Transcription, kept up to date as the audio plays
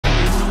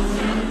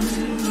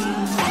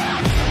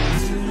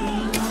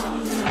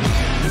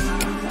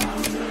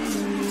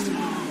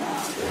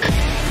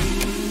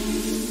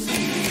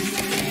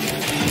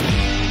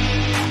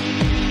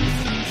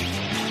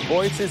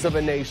Voices of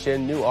a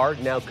Nation, new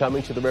art now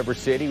coming to the River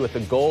City with a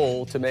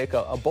goal to make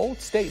a bold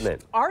statement.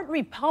 Art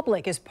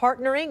Republic is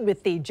partnering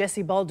with the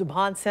Jessie Ball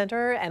DuPont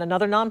Center and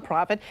another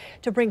nonprofit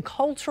to bring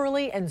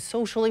culturally and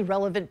socially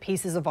relevant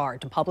pieces of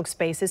art to public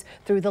spaces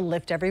through the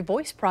Lift Every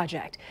Voice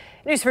project.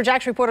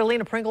 News4Jax reporter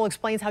Lena Pringle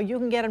explains how you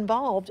can get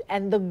involved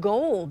and the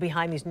goal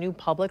behind these new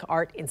public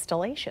art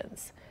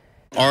installations.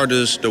 Art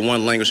is the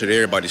one language that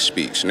everybody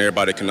speaks and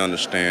everybody can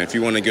understand. If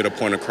you want to get a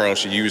point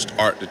across, you use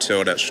art to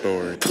tell that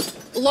story.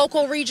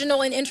 Local,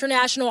 regional, and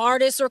international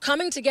artists are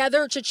coming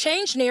together to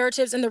change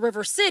narratives in the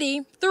River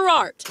City through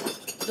art.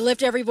 The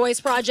Lift Every Voice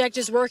project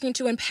is working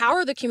to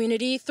empower the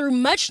community through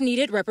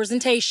much-needed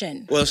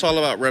representation. Well, it's all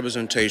about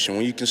representation.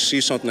 When you can see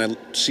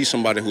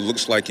somebody who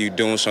looks like you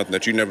doing something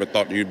that you never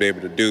thought you'd be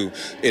able to do,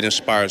 it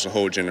inspires a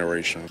whole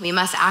generation. We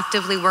must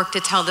actively work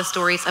to tell the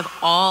stories of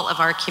all of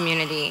our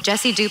community.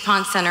 Jessie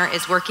DuPont Center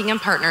is working in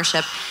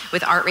partnership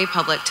with Art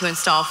Republic to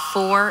install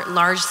 4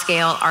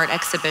 large-scale art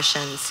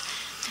exhibitions.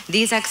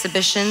 These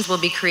exhibitions will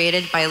be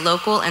created by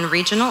local and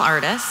regional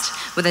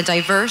artists with a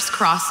diverse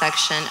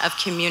cross-section of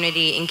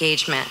community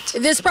engagement.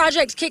 This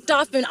project kicked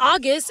off in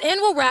August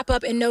and will wrap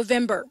up in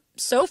November.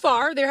 So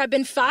far, there have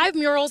been 5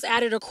 murals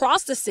added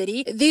across the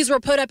city. These were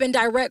put up in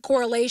direct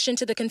correlation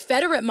to the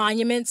Confederate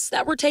monuments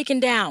that were taken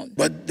down.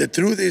 But the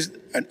truth is,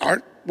 an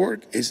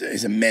artwork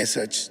is a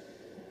message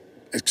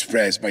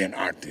expressed by an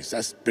artist.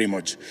 That's pretty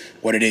much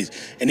what it is.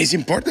 And it's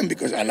important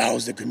because it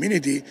allows the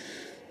community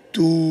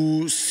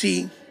to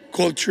see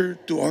culture,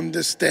 to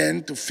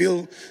understand, to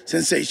feel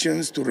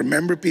sensations, to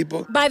remember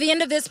people. By the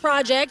end of this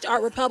project,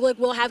 Art Republic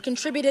will have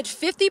contributed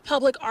 50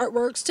 public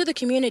artworks to the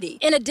community.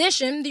 In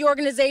addition, the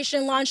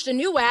organization launched a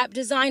new app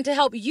designed to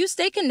help you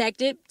stay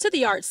connected to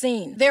the art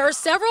scene. There are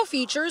several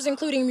features,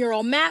 including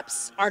mural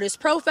maps,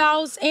 artist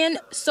profiles, and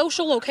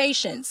social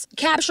locations,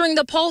 capturing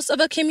the pulse of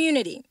a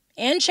community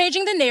and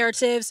changing the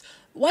narratives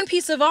one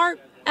piece of art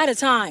at a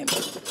time.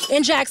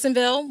 In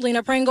Jacksonville,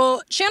 Lena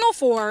Pringle, Channel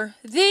 4,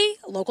 the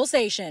local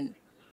station.